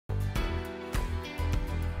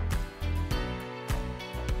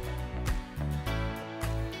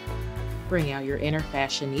Bring out your inner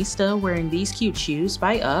fashionista wearing these cute shoes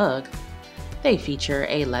by UGG. They feature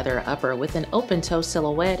a leather upper with an open-toe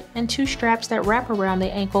silhouette and 2 straps that wrap around the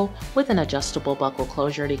ankle with an adjustable buckle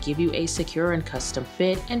closure to give you a secure and custom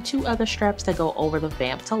fit, and 2 other straps that go over the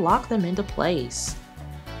vamp to lock them into place.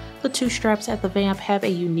 The 2 straps at the vamp have a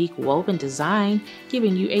unique woven design,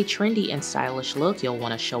 giving you a trendy and stylish look you'll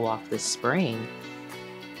want to show off this spring.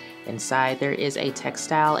 Inside, there is a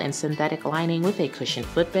textile and synthetic lining with a cushioned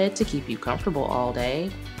footbed to keep you comfortable all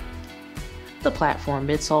day. The platform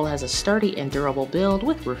midsole has a sturdy and durable build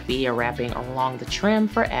with raffia wrapping along the trim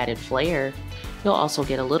for added flair. You'll also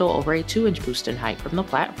get a little over a 2-inch boost in height from the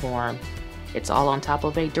platform. It's all on top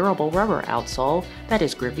of a durable rubber outsole that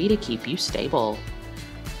is grippy to keep you stable.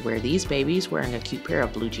 Wear these babies wearing a cute pair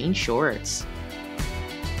of blue jean shorts.